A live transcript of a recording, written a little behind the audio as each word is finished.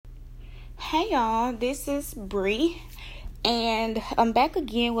Hey y'all, this is Bree, and I'm back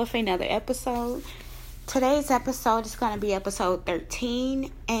again with another episode. Today's episode is going to be episode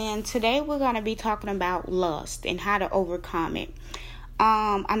 13, and today we're going to be talking about lust and how to overcome it.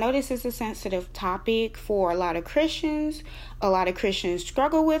 I know this is a sensitive topic for a lot of Christians. A lot of Christians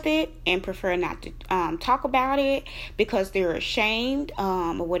struggle with it and prefer not to talk about it because they're ashamed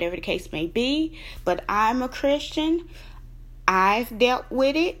or whatever the case may be. But I'm a Christian. I've dealt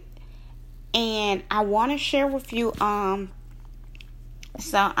with it. And I want to share with you some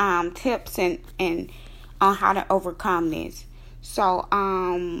tips and on how to overcome this. So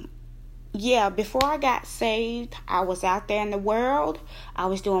before I got saved, I was out there in the world. I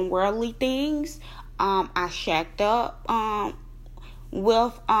was doing worldly things. I shacked up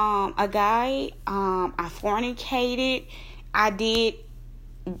with a guy. I fornicated. I did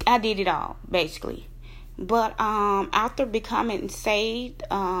it all, basically. But after becoming saved,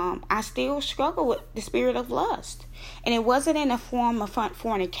 I still struggle with the spirit of lust. And it wasn't in the form of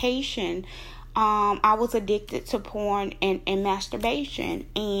fornication. I was addicted to porn and masturbation.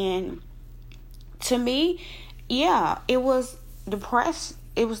 And to me, it was depressed.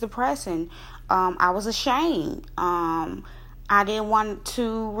 It was depressing. I was ashamed. I didn't want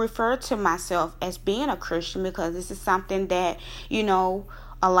to refer to myself as being a Christian because this is something that,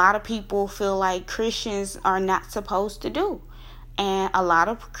 a lot of people feel like Christians are not supposed to do. And a lot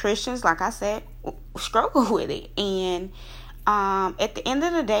of Christians, like I said, struggle with it. And at the end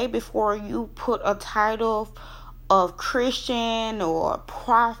of the day, before you put a title of Christian or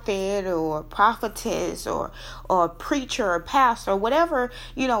prophet or prophetess or preacher or pastor, whatever,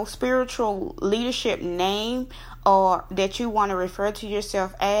 spiritual leadership name or that you want to refer to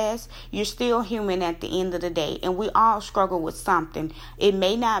yourself as, you're still human at the end of the day. And we all struggle with something. It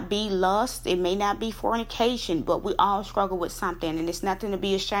may not be lust. It may not be fornication, but we all struggle with something. And it's nothing to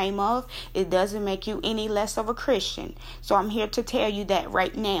be ashamed of. It doesn't make you any less of a Christian. So I'm here to tell you that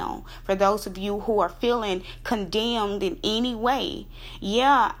right now. For those of you who are feeling condemned in any way,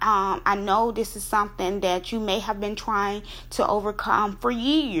 I know this is something that you may have been trying to overcome for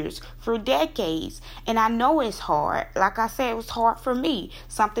years, for decades. And I know it's hard. Like I said, it was hard for me.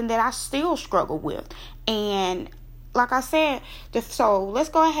 Something that I still struggle with. And like I said, so let's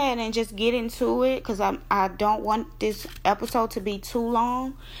go ahead and just get into it because I don't want this episode to be too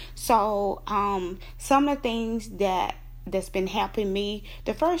long. So some of the things that's been helping me,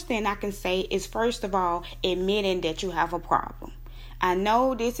 the first thing I can say is, first of all, admitting that you have a problem. I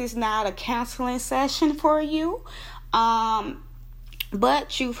know this is not a counseling session for you.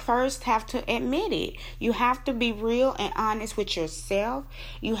 But you first have to admit it. You have to be real and honest with yourself.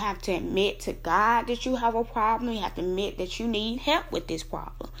 You have to admit to God that you have a problem. You have to admit that you need help with this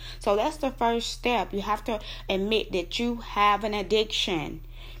problem. So that's the first step. You have to admit that you have an addiction.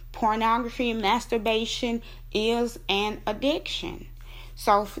 Pornography and masturbation is an addiction.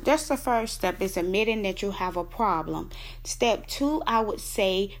 So that's the first step, is admitting that you have a problem. Step 2, I would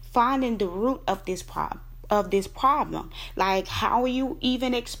say, finding the root of this problem. Like, how are you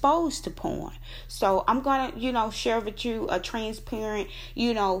even exposed to porn? So I'm gonna share with you a transparent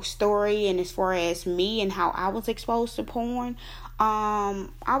story, and as far as me and how I was exposed to porn.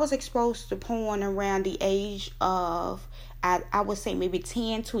 I was exposed to porn around the age of I would say maybe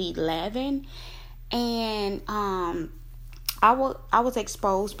 10 to 11, and I was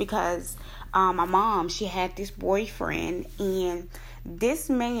exposed because my mom, she had this boyfriend, and this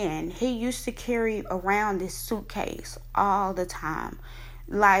man, he used to carry around this suitcase all the time.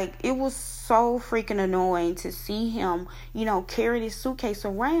 Like, it was so freaking annoying to see him, carry this suitcase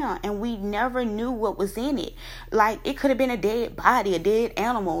around, and we never knew what was in it. Like, it could have been a dead body, a dead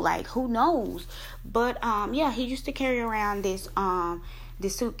animal, like, who knows? But, he used to carry around this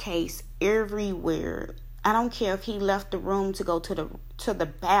suitcase everywhere. I don't care if he left the room to go to the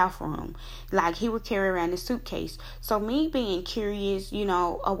bathroom. Like, he would carry around the suitcase. So me being curious,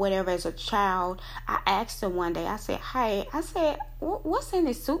 or whatever, as a child, I asked him one day, I said, "Hey," I said, "What's in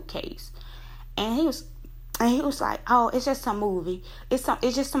this suitcase?" And he was like, "Oh, it's just a movie. It's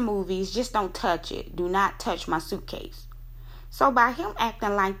just some movies. Just don't touch it. Do not touch my suitcase." So by him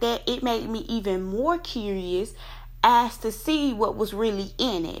acting like that, it made me even more curious as to see what was really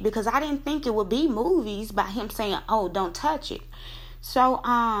in it, because I didn't think it would be movies by him saying, "Oh, don't touch it." So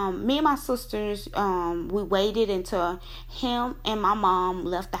me and my sisters, we waited until him and my mom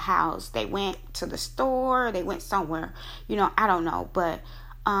left the house. They went to the store, they went somewhere, I don't know, but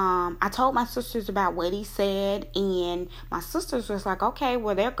I told my sisters about what he said, and my sisters was like, "Okay,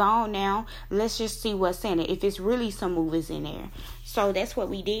 well, they're gone now. Let's just see what's in it, if it's really some movies in there." So that's what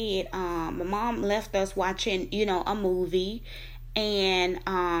we did. My mom left us watching, a movie, and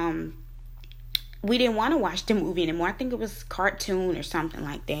we didn't want to watch the movie anymore. I think it was cartoon or something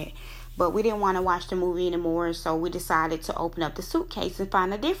like that. But we didn't want to watch the movie anymore, so we decided to open up the suitcase and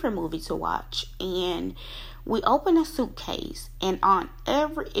find a different movie to watch. And we opened a suitcase, and on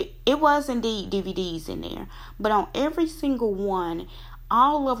it was indeed DVDs in there, but on every single one,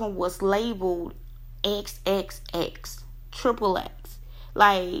 all of them was labeled XXX, triple X.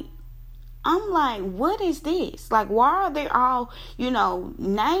 Like, I'm like, what is this? Like, why are they all,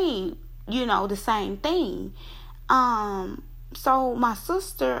 named, the same thing? So my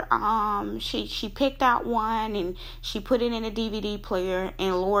sister, she picked out one and she put it in a DVD player,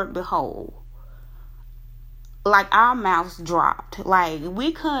 and Lord behold, like, our mouths dropped. Like,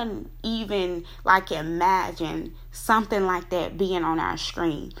 we couldn't even imagine something like that being on our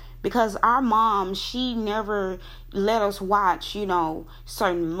screen, because our mom, she never let us watch,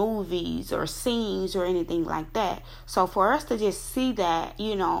 certain movies or scenes or anything like that. So for us to just see that,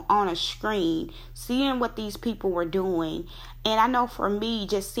 on a screen, seeing what these people were doing, and I know for me,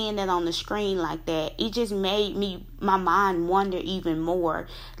 just seeing that on the screen like that, it just made my mind wonder even more.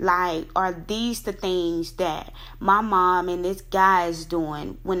 Like, are these the things that my mom and this guy is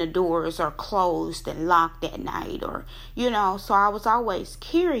doing when the doors are closed and locked at night? Or, so I was always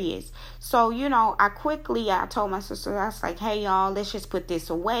curious. So, I told my sister, I was like, hey, y'all, let's just put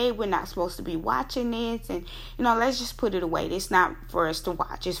this away. We're not supposed to be watching this. And, let's just put it away. It's not for us to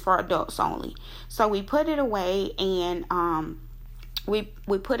watch. It's for adults only. So we put it away, and we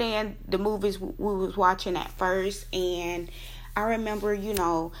put in the movies we was watching at first. And I remember,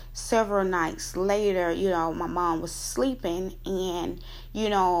 several nights later, my mom was sleeping, and,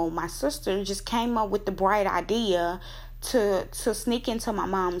 my sister just came up with the bright idea to sneak into my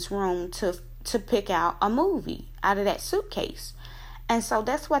mom's room to pick out a movie out of that suitcase. And so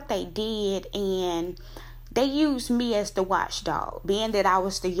that's what they did, and they used me as the watchdog. Being that I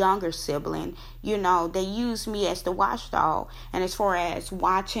was the younger sibling, they used me as the watchdog. And as far as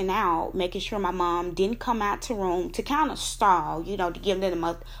watching out, making sure my mom didn't come out to room, to kind of stall, to give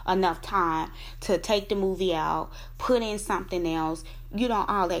them enough time to take the movie out, put in something else,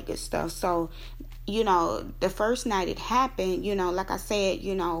 all that good stuff. So, the first night it happened, like I said,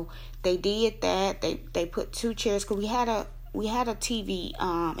 they did that. They put 2 chairs, because we had a TV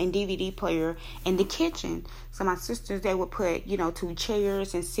and DVD player in the kitchen. So my sisters, they would put 2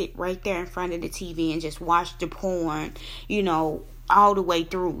 chairs and sit right there in front of the TV and just watch the porn, all the way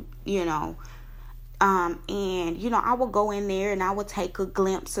through, and I would go in there and I would take a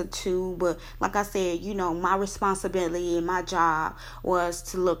glimpse or two, but like I said, my responsibility and my job was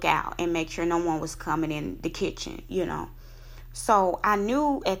to look out and make sure no one was coming in the kitchen, So I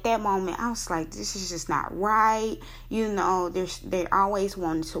knew at that moment, I was like, this is just not right. They always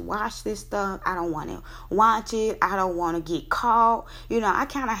wanted to watch this stuff. I don't want to watch it. I don't want to get caught. I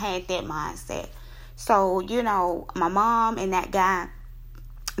kind of had that mindset. So, my mom and that guy,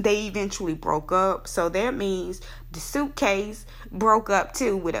 they eventually broke up. So that means the suitcase broke up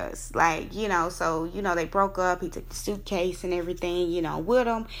too with us. So, they broke up. He took the suitcase and everything, with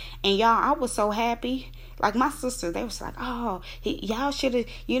him. And y'all, I was so happy. Like, my sister, they was like, oh, y'all should have,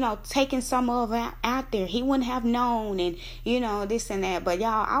 taken some of it out there. He wouldn't have known, and, this and that. But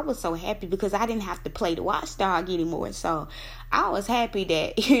y'all, I was so happy because I didn't have to play the watchdog anymore. So I was happy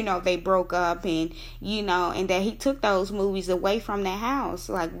that, they broke up, and, and that he took those movies away from the house.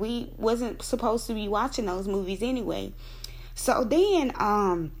 Like, we wasn't supposed to be watching those movies anyway. So then,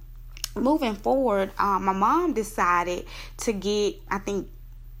 moving forward, my mom decided to get, I think,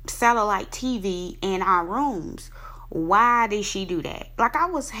 satellite TV in our rooms. Why did she do that? Like, I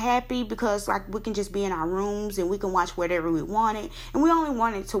was happy because, we can just be in our rooms and we can watch whatever we wanted. And we only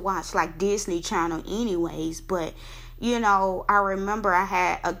wanted to watch, Disney Channel anyways. But, I remember I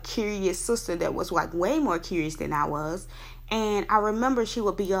had a curious sister that was, way more curious than I was. And I remember she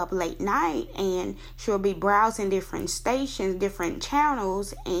would be up late night and she'll be browsing different stations, different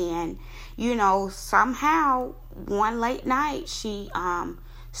channels. And, somehow one late night she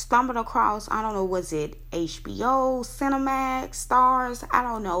stumbled across, I don't know, was it HBO, Cinemax, Stars? I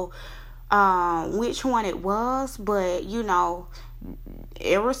don't know which one it was, but,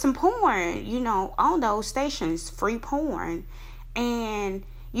 it was some porn, on those stations, free porn. And,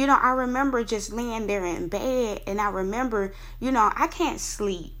 I remember just laying there in bed, and I remember, I can't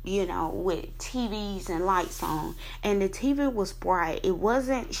sleep, with TVs and lights on. And the TV was bright. It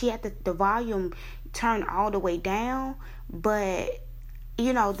wasn't, she had the volume turned all the way down, but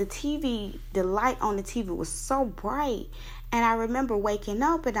the light on the TV was so bright. And I remember waking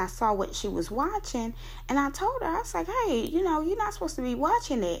up and I saw what she was watching. And I told her, I was like, hey, you're not supposed to be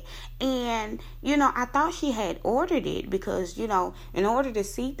watching it. And, I thought she had ordered it because, in order to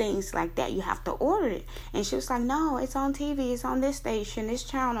see things like that, you have to order it. And she was like, no, it's on TV. It's on this station, this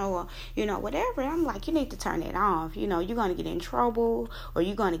channel, or, whatever. And I'm like, you need to turn it off. You're going to get in trouble or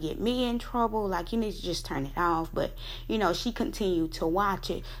you're going to get me in trouble. Like, you need to just turn it off. But, she continued to watch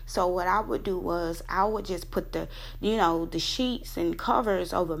it. So what I would do was I would just put the sheets and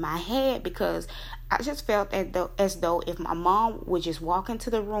covers over my head because I just felt as though if my mom would just walk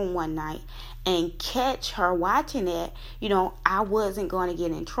into the room one night and catch her watching it, I wasn't going to get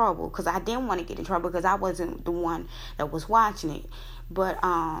in trouble because I didn't want to get in trouble because I wasn't the one that was watching it. But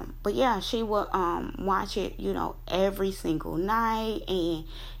yeah, she would watch it, every single night, and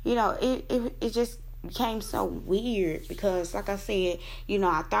it just became so weird because, like I said,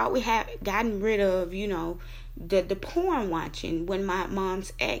 I thought we had gotten rid of, the porn watching when my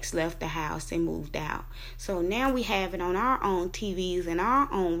mom's ex left the house and moved out. So now we have it on our own TVs in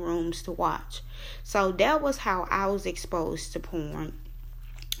our own rooms to watch. So that was how I was exposed to porn.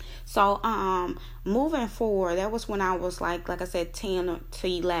 So moving forward, that was when I was like I said, 10 to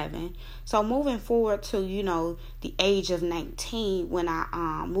 11. So moving forward to, the age of 19 when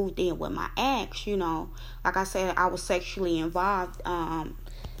I moved in with my ex, like I said, I was sexually involved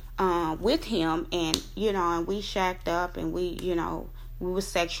with him, and and we shacked up, and we were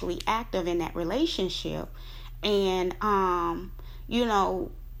sexually active in that relationship. And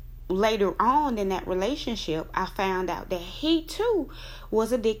later on in that relationship, I found out that he too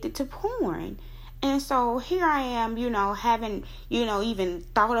was addicted to porn. And so here I am, haven't, even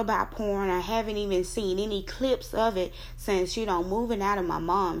thought about porn. I haven't even seen any clips of it since, moving out of my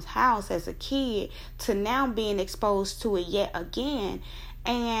mom's house as a kid to now being exposed to it yet again.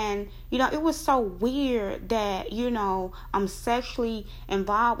 And, it was so weird that, I'm sexually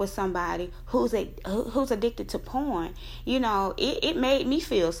involved with somebody who's addicted to porn. It made me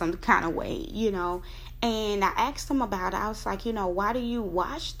feel some kind of way, And I asked him about it. I was like, why do you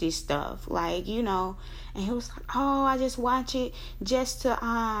watch this stuff? Like, and he was like, oh, I just watch it just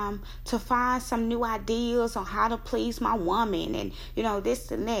to find some new ideas on how to please my woman and,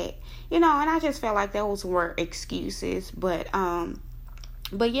 this and that. And I just felt like those were excuses.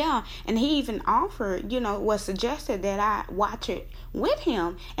 But yeah, and he even offered, was suggested that I watch it with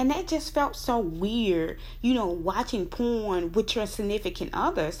him. And that just felt so weird, watching porn with your significant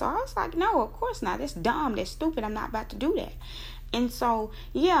other. So I was like, no, of course not. That's dumb. That's stupid. I'm not about to do that. And so,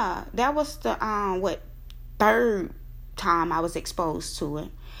 yeah, that was the, third time I was exposed to it.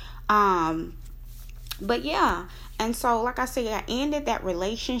 But yeah, and so like I said, I ended that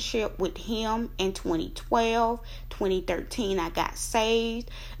relationship with him in 2012. 2013, I got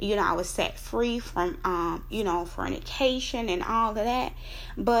saved. I was set free from, fornication and all of that.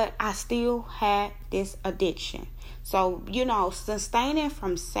 But I still had this addiction. So, sustaining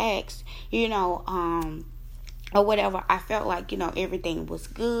from sex, or whatever, I felt like, everything was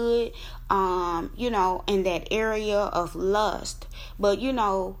good, in that area of lust. But,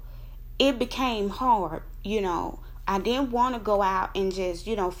 it became hard, I didn't want to go out and just,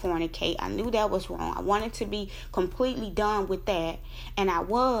 fornicate. I knew that was wrong. I wanted to be completely done with that. And I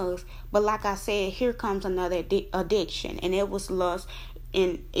was. But like I said, here comes another addiction. And it was lust.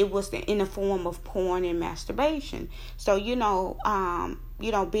 And it was in the form of porn and masturbation. So, being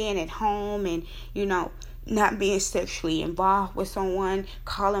at home and, not being sexually involved with someone,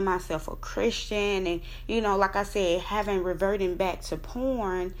 calling myself a Christian, and, like I said, reverting back to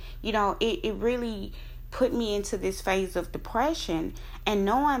porn, it really put me into this phase of depression. And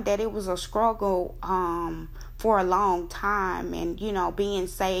knowing that it was a struggle for a long time, and, being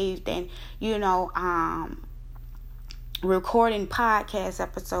saved, and, recording podcast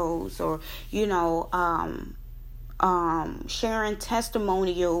episodes, or, sharing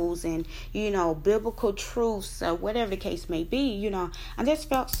testimonials and, biblical truths, or whatever the case may be, I just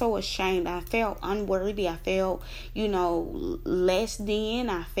felt so ashamed. I felt unworthy. I felt, less than.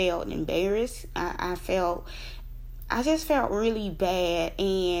 I felt embarrassed. I just felt really bad.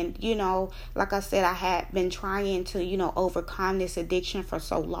 And, like I said, I had been trying to, overcome this addiction for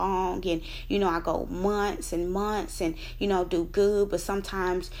so long. And, I go months and months and, do good. But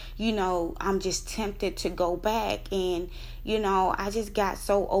sometimes, I'm just tempted to go back. And, I just got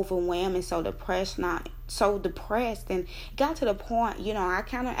so overwhelmed and so depressed. And got to the point, I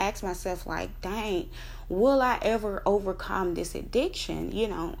kind of asked myself, like, dang, will I ever overcome this addiction?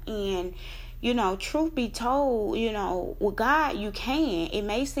 And truth be told, with God, you can. It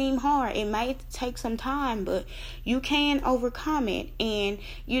may seem hard. It may take some time, but you can overcome it. And,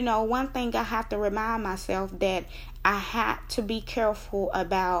 one thing I have to remind myself that I had to be careful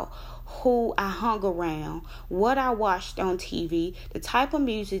about who I hung around, what I watched on TV, the type of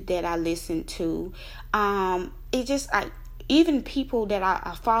music that I listened to. It just, even people that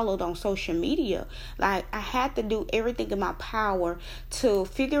I followed on social media, like I had to do everything in my power to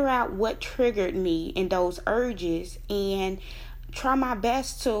figure out what triggered me and those urges, and try my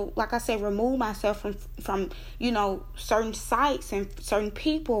best to, like I said, remove myself from certain sites and certain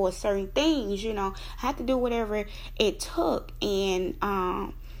people or certain things. I had to do whatever it took. And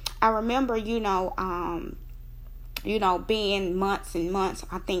I remember being months and months,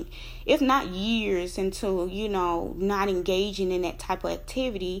 I think, if not years, into, not engaging in that type of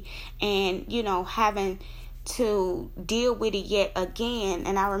activity, and, having to deal with it yet again.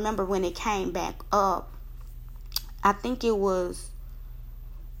 And I remember when it came back up, I think it was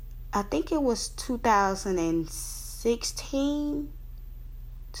 2016,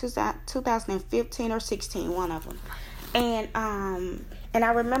 2015 or 16, one of them. And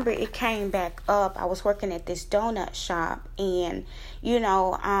I remember it came back up. I was working at this donut shop, and,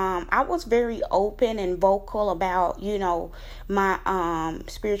 I was very open and vocal about, my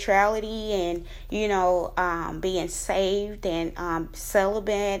spirituality and, being saved and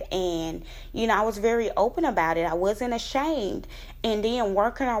celibate. And, I was very open about it. I wasn't ashamed. And then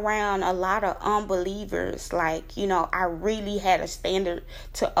working around a lot of unbelievers, like, I really had a standard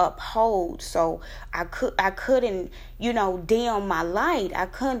to uphold. So I couldn't, dim my light. I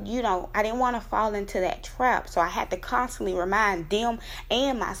couldn't, I didn't want to fall into that trap. So I had to constantly remind them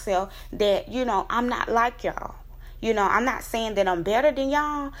and myself that, I'm not like y'all. I'm not saying that I'm better than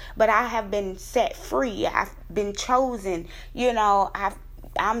y'all, but I have been set free. I've been chosen,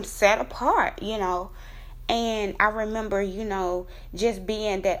 I'm set apart, And I remember, just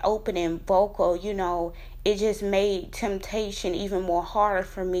being that open and vocal, it just made temptation even more harder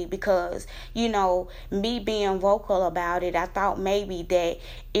for me, because, me being vocal about it, I thought maybe that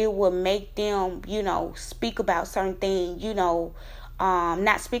it would make them, speak about certain things,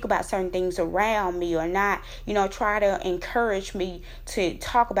 not speak about certain things around me, or not, try to encourage me to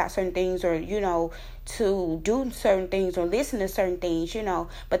talk about certain things, or, to do certain things or listen to certain things,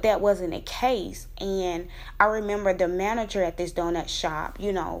 but that wasn't the case. And I remember the manager at this donut shop,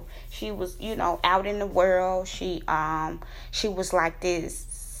 she was, out in the world. She was like this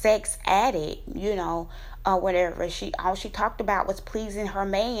sex addict, or whatever. All she talked about was pleasing her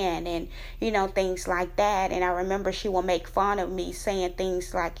man, and things like that. And I remember she would make fun of me, saying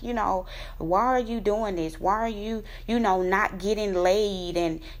things like, why are you doing this? Why are you not getting laid?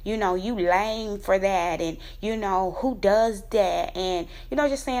 And you lame for that, and who does that? And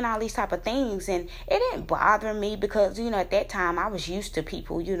just saying all these type of things. And it didn't bother me, because at that time I was used to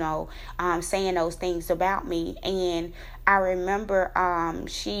people saying those things about me. And I remember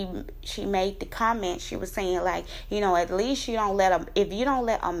she made the comment. She was saying, like, at least if you don't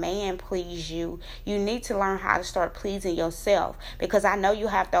let a man please you, you need to learn how to start pleasing yourself, because I know you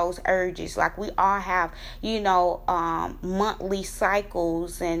have those urges. Like, we all have, monthly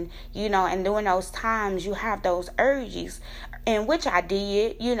cycles, and and during those times you have those urges, in which I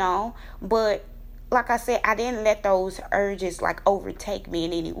did, but like I said, I didn't let those urges like overtake me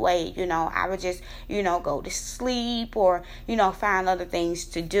in any way. I would just, go to sleep, or, find other things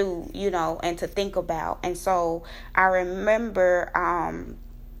to do, and to think about. And so I remember,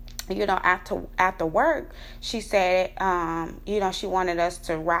 after work, she said, she wanted us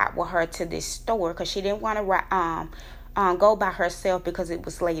to ride with her to this store, because she didn't want to go by herself, because it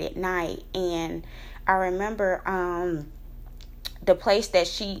was late at night. And I remember, the place that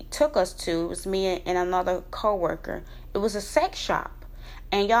she took us to, was me and another coworker. It was a sex shop.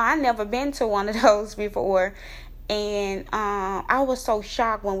 And y'all, I never been to one of those before. And I was so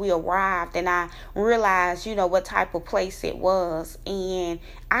shocked when we arrived, and I realized, what type of place it was. And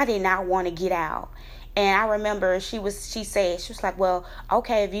I did not want to get out. And I remember she said, like, well,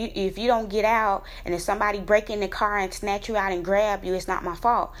 okay, if you don't get out, and if somebody break in the car and snatch you out and grab you, it's not my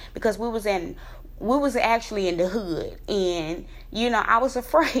fault. Because we was actually in the hood, and I was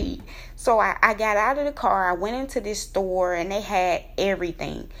afraid. So I got out of the car. I went into this store, and they had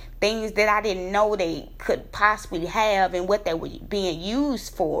everything, things that I didn't know they could possibly have, and what they were being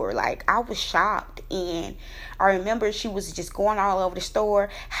used for. Like, I was shocked. And I remember she was just going all over the store.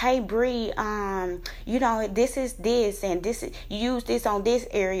 Hey, Bree, this is this, and this is, you use this on this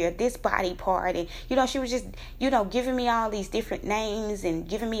area, this body part. And she was just giving me all these different names, and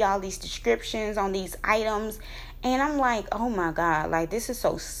giving me all these descriptions on these items. And I'm like, oh my God, like this is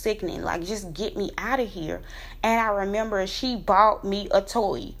so sickening. Like, just get me out of here. And I remember she bought me a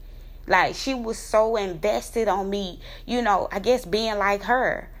toy. Like, she was so invested on me, I guess being like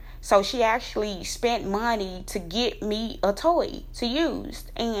her. So she actually spent money to get me a toy to use.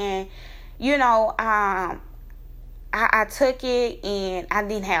 And, I took it, and I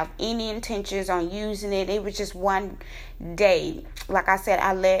didn't have any intentions on using it. It was just one day. Like I said,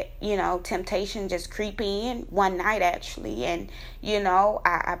 I let, temptation just creep in one night, actually. And,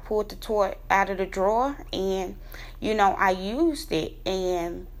 I pulled the toy out of the drawer, and, I used it.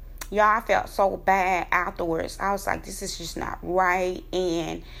 And, y'all, I felt so bad afterwards. I was like, this is just not right.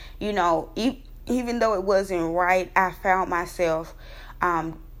 And, even though it wasn't right, I found myself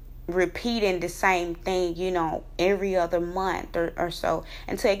repeating the same thing, every other month or so,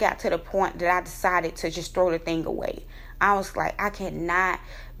 until it got to the point that I decided to just throw the thing away. I was like, I cannot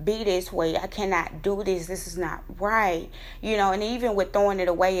be this way. I cannot do this. This is not right. And even with throwing it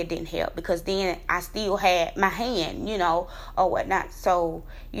away, it didn't help, because then I still had my hand, or whatnot. So,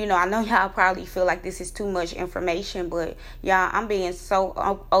 I know y'all probably feel like this is too much information, but y'all, I'm being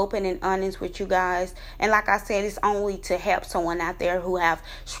so open and honest with you guys. And like I said, it's only to help someone out there who have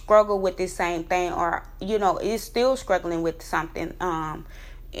struggled with this same thing, or, is still struggling with something, and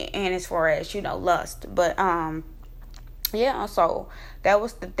as far as, lust. But, yeah, so that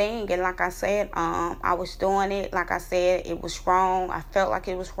was the thing. And like I said, I was doing it. Like I said, it was wrong. I felt like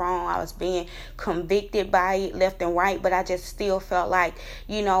it was wrong. I was being convicted by it left and right, but I just still felt like,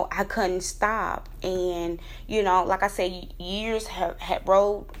 I couldn't stop. And, like I said, years had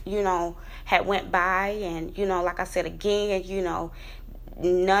rolled, had went by. And, like I said again,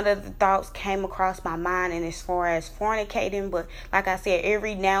 none of the thoughts came across my mind, and as far as fornicating. But like I said,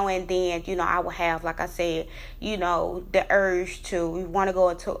 every now and then, I would have, like I said, the urge to want to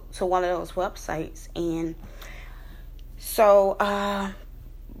go to one of those websites. And so,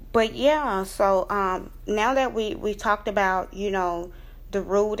 but yeah, so now that we talked about, the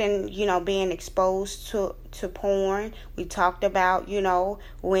root and, being exposed to porn, we talked about,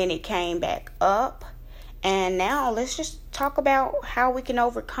 when it came back up. And now let's just talk about how we can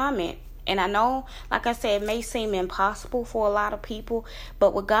overcome it. And I know, like I said, it may seem impossible for a lot of people,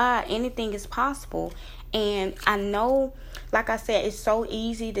 but with God, anything is possible. And I know, like I said, it's so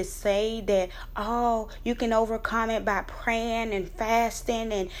easy to say that, oh, you can overcome it by praying and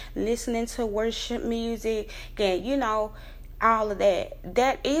fasting and listening to worship music and, all of that.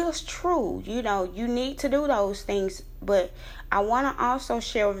 That is true. You need to do those things. But I want to also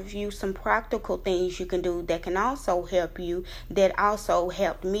share with you some practical things you can do that can also help you, that also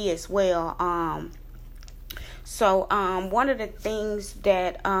helped me as well. So one of the things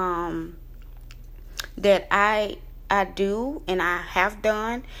that I do and I have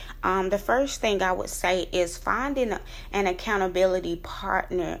done, the first thing I would say is finding an accountability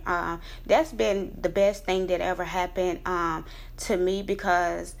partner. That's been the best thing that ever happened to me,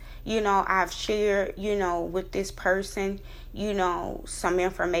 because I've shared with this person some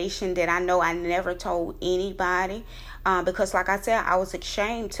information that I know I never told anybody, because like I said, I was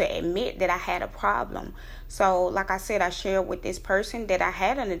ashamed to admit that I had a problem. So like I said, I shared with this person that I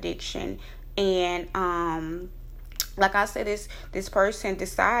had an addiction. And like I said, this person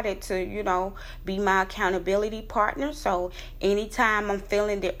decided to, be my accountability partner. So anytime I'm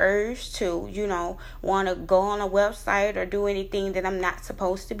feeling the urge to, want to go on a website or do anything that I'm not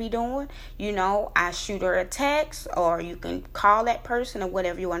supposed to be doing, I shoot her a text, or you can call that person or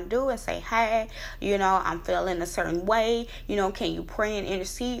whatever you want to do and say, hey, I'm feeling a certain way. Can you pray and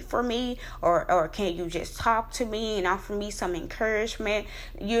intercede for me? Or can you just talk to me and offer me some encouragement,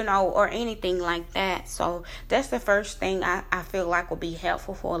 or anything like that. So that's the first thing I feel like will be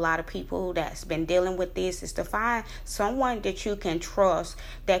helpful for a lot of people that's been dealing with this, is to find someone that you can trust,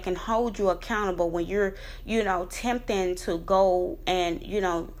 that can hold you accountable when you're, tempting to go and,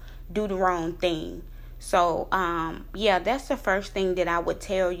 do the wrong thing. So, yeah, that's the first thing that I would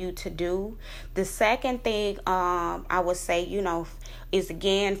tell you to do. The second thing, I would say, is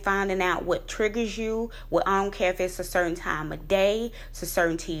again finding out what triggers you. Well, I don't care if it's a certain time of day, it's a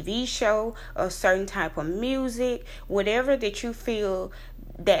certain TV show, a certain type of music, whatever that you feel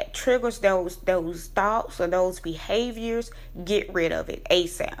that triggers those thoughts or those behaviors, get rid of it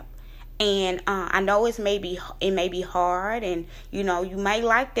ASAP. And I know it may be hard, and you may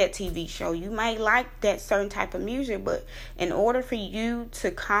like that TV show, you may like that certain type of music, but in order for you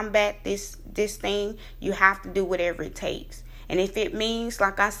to combat this thing, you have to do whatever it takes. And if it means,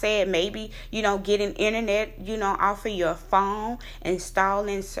 like I said, maybe, getting internet, off of your phone,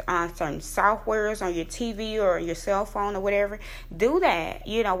 installing certain softwares on your TV or your cell phone or whatever, do that.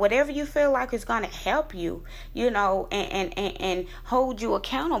 Whatever you feel like is going to help you, and hold you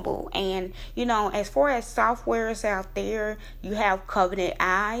accountable. And, as far as softwares out there, you have Covenant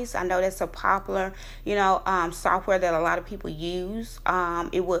Eyes. I know that's a popular, software that a lot of people use.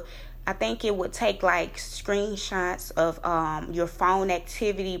 I think it would take like screenshots of your phone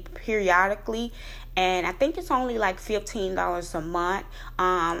activity periodically, and I think it's only like $15 a month.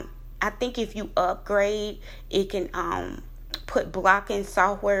 I think if you upgrade, it can put blocking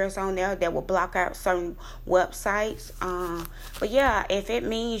softwares on there that will block out certain websites. But yeah, if it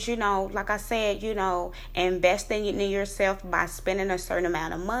means, like I said, investing in yourself by spending a certain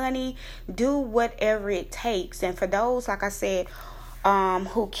amount of money, do whatever it takes. And for those, like I said,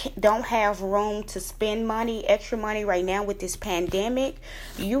 who don't have room to spend extra money right now with this pandemic,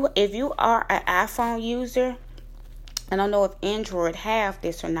 if you are an iPhone user, I don't know if Android have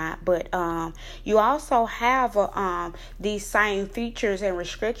this or not, but you also have these same features and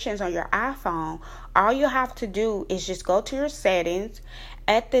restrictions on your iPhone. All you have to do is just go to your settings.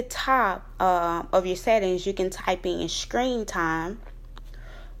 At the top of your settings, you can type in screen time.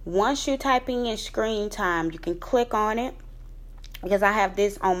 Once you type in screen time, you can click on it, because I have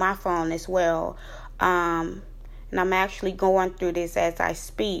this on my phone as well. And I'm actually going through this as I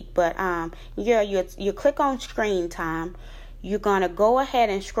speak. But you click on screen time. You're going to go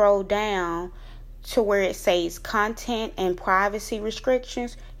ahead and scroll down to where it says content and privacy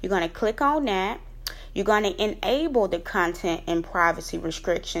restrictions. You're going to click on that. You're going to enable the content and privacy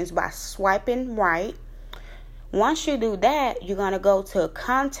restrictions by swiping right. Once you do that, you're going to go to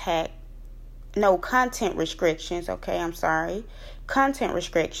content restrictions. Content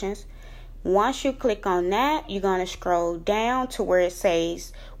restrictions. Once you click on that, you're going to scroll down to where it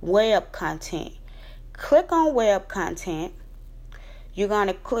says web content. Click on web content. You're going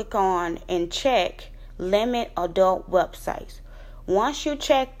to click on and check limit adult websites. Once you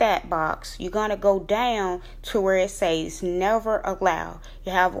check that box, you're going to go down to where it says never allow.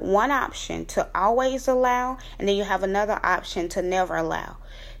 You have one option to always allow, and then you have another option to never allow.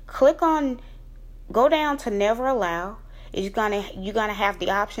 Go down to never allow. You're gonna have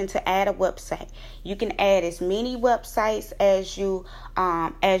the option to add a website. You can add as many websites as you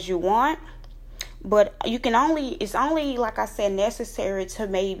want, but it's only, like I said, necessary to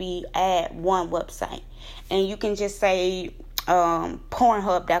maybe add one website. And you can just say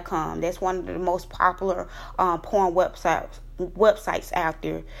Pornhub.com. That's one of the most popular porn websites out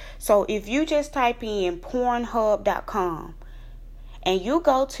there. So if you just type in Pornhub.com and you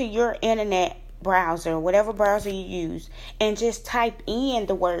go to your internet browser, whatever browser you use, and just type in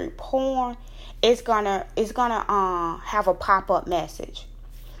the word porn, it's gonna have a pop-up message,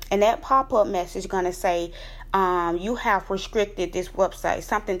 and that pop-up message is gonna say you have restricted this website,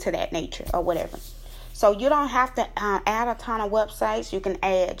 something to that nature or whatever. So you don't have to add a ton of websites. You can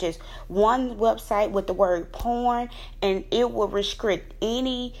add just one website with the word porn, and it will restrict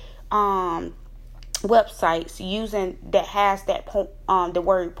any websites using that has that the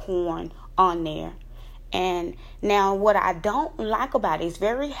word porn on there. And now what I don't like about it, is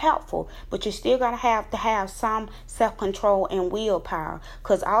very helpful, but you're still going to have some self-control and willpower,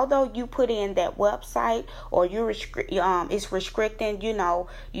 because although you put in that website, or it's restricting,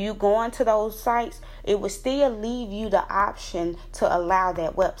 you going to those sites, it will still leave you the option to allow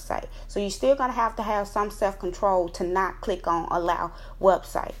that website. So you're still going to have some self-control to not click on allow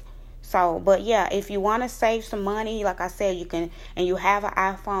website. So, but yeah, if you want to save some money, like I said, you can, and you have an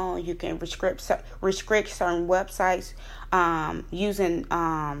iPhone, you can restrict certain websites using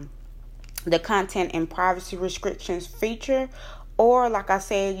the content and privacy restrictions feature. Or, like I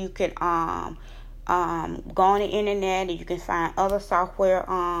said, you can go on the internet and you can find other software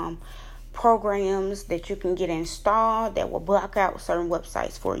programs that you can get installed that will block out certain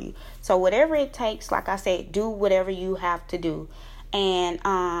websites for you. So whatever it takes, like I said, do whatever you have to do. And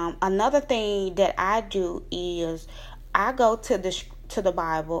another thing that I do is I go to the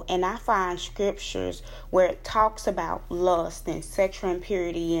Bible, and I find scriptures where it talks about lust and sexual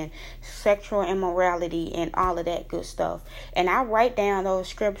impurity and sexual immorality and all of that good stuff. And I write down those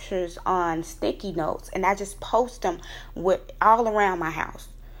scriptures on sticky notes, and I just post them all around my house.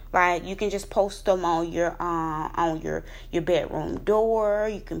 Like, you can just post them on your bedroom door.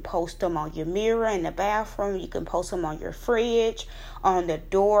 You can post them on your mirror in the bathroom. You can post them on your fridge, on the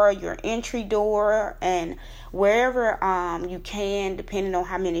door, your entry door, and wherever you can, depending on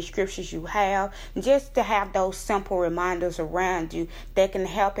how many scriptures you have, just to have those simple reminders around you that can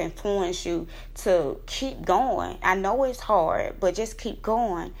help influence you to keep going. I know it's hard, but just keep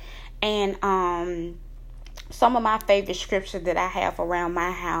going. And some of my favorite scriptures that I have around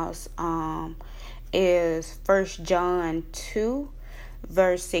my house is 1 John 2,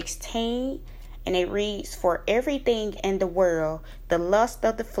 verse 16. And it reads, "For everything in the world, the lust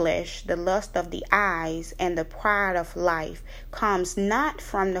of the flesh, the lust of the eyes, and the pride of life comes not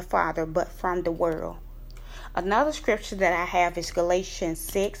from the Father, but from the world." Another scripture that I have is Galatians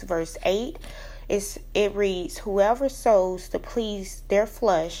 6, verse 8. It reads, "Whoever sows to please their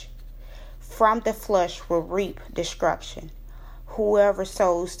flesh, from the flesh will reap destruction. Whoever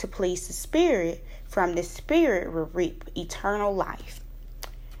sows to please the Spirit, from the Spirit will reap eternal life."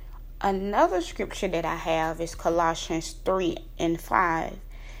 Another scripture that I have is Colossians 3 and 5.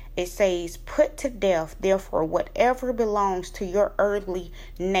 It says, "Put to death, therefore, whatever belongs to your earthly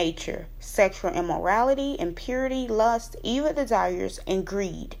nature, sexual immorality, impurity, lust, evil desires, and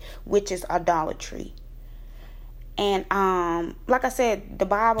greed, which is idolatry." And like I said, the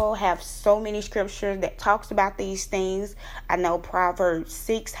Bible have so many scriptures that talks about these things. I know Proverbs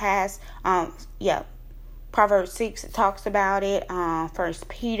 6 has, Proverbs 6 talks about it. First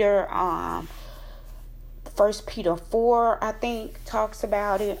Peter 4, I think, talks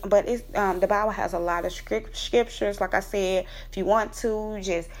about it. But it's the Bible has a lot of scriptures. Like I said, if you want to,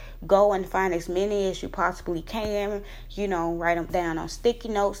 just go and find as many as you possibly can. Write them down on sticky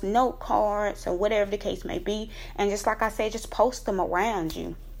notes, note cards, or whatever the case may be. And just like I said, just post them around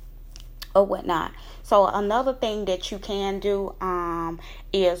you or whatnot. So another thing that you can do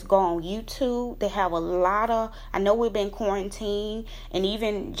is go on YouTube. They have a lot of, I know we've been quarantined, and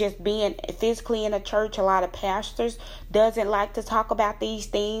even just being physically in a church, a lot of pastors doesn't like to talk about these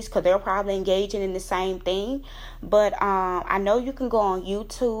things because they're probably engaging in the same thing. But I know you can go on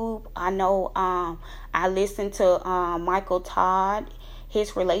YouTube. I know I listened to Michael Todd,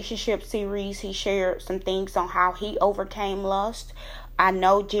 his relationship series. He shared some things on how he overcame lust. I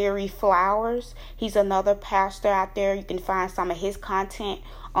know Jerry Flowers. He's another pastor out there. You can find some of his content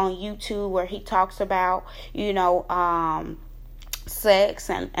on YouTube where he talks about, sex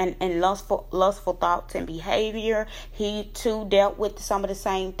and lustful thoughts and behavior. He too dealt with some of the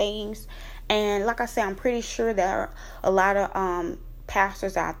same things. And like I said, I'm pretty sure there are a lot of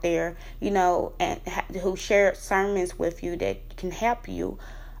pastors out there, and who share sermons with you that can help you,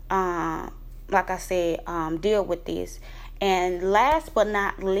 like I said, deal with this. And last but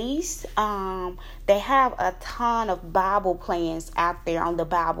not least, they have a ton of Bible plans out there on the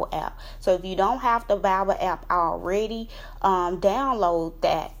Bible app. So if you don't have the Bible app already, download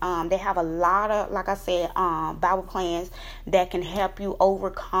that. They have a lot of, like I said, Bible plans that can help you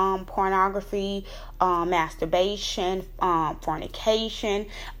overcome pornography, masturbation, fornication,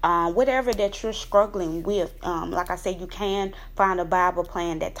 whatever that you're struggling with. Like I said, you can find a Bible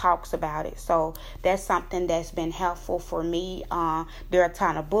plan that talks about it. So that's something that's been helpful for me. There are a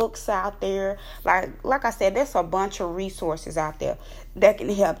ton of books out there. Like I said, there's a bunch of resources out there that can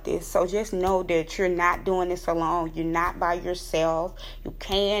help this. So just know that you're not doing this alone. You're not by yourself. You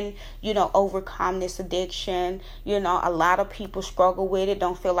can, overcome this addiction. A lot of people struggle with it.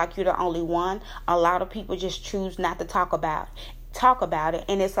 Don't feel like you're the only one. A lot of people just choose not to talk about it.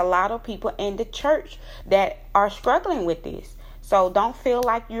 And it's a lot of people in the church that are struggling with this. So don't feel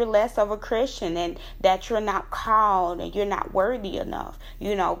like you're less of a Christian and that you're not called and you're not worthy enough.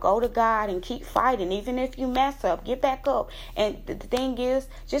 Go to God and keep fighting. Even if you mess up, get back up. And the thing is,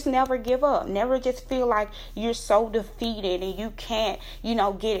 just never give up. Never just feel like you're so defeated and you can't,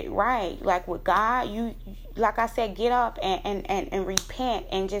 get it right. Like with God, you, like I said, get up and repent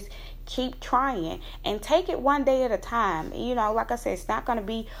and just keep trying and take it one day at a time. Like I said, it's not going to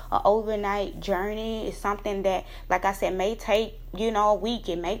be an overnight journey. It's something that, like I said, may take, a week.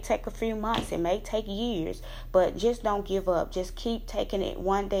 It may take a few months. It may take years. But just don't give up. Just keep taking it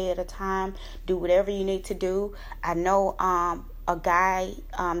one day at a time. Do whatever you need to do. I know a guy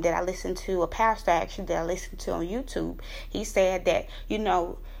that I listened to, a pastor actually that I listened to on YouTube, he said that,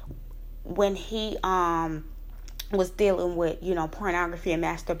 when he was dealing with, pornography and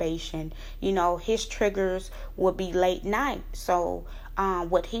masturbation, his triggers would be late night. So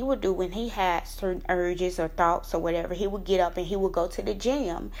what he would do when he had certain urges or thoughts or whatever, he would get up and he would go to the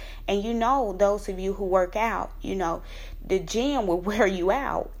gym. And those of you who work out, the gym will wear you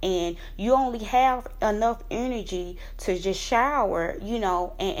out, and you only have enough energy to just shower,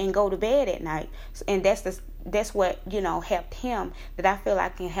 and go to bed at night. And that's what helped him, that I feel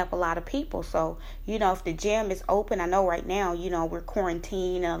like can help a lot of people. So if the gym is open, I know right now we're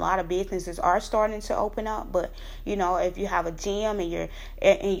quarantined and a lot of businesses are starting to open up, but if you have a gym in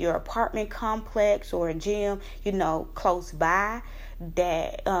your apartment complex, or a gym close by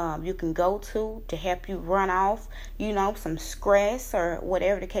that you can go to help you run off some stress or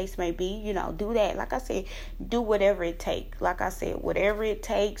whatever the case may be, do that. Like I said, do whatever it takes. Like I said, whatever it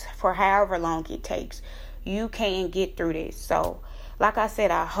takes, for however long it takes, you can get through this. So like I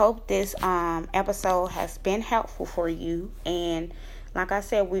said, I hope this episode has been helpful for you. And like I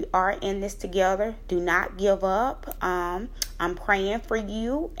said, we are in this together. Do not give up. I'm praying for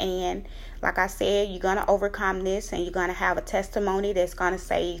you. And like I said, you're going to overcome this, and you're going to have a testimony that's going to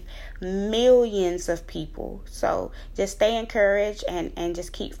save millions of people. So just stay encouraged and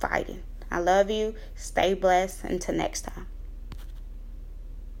just keep fighting. I love you. Stay blessed. Until next time.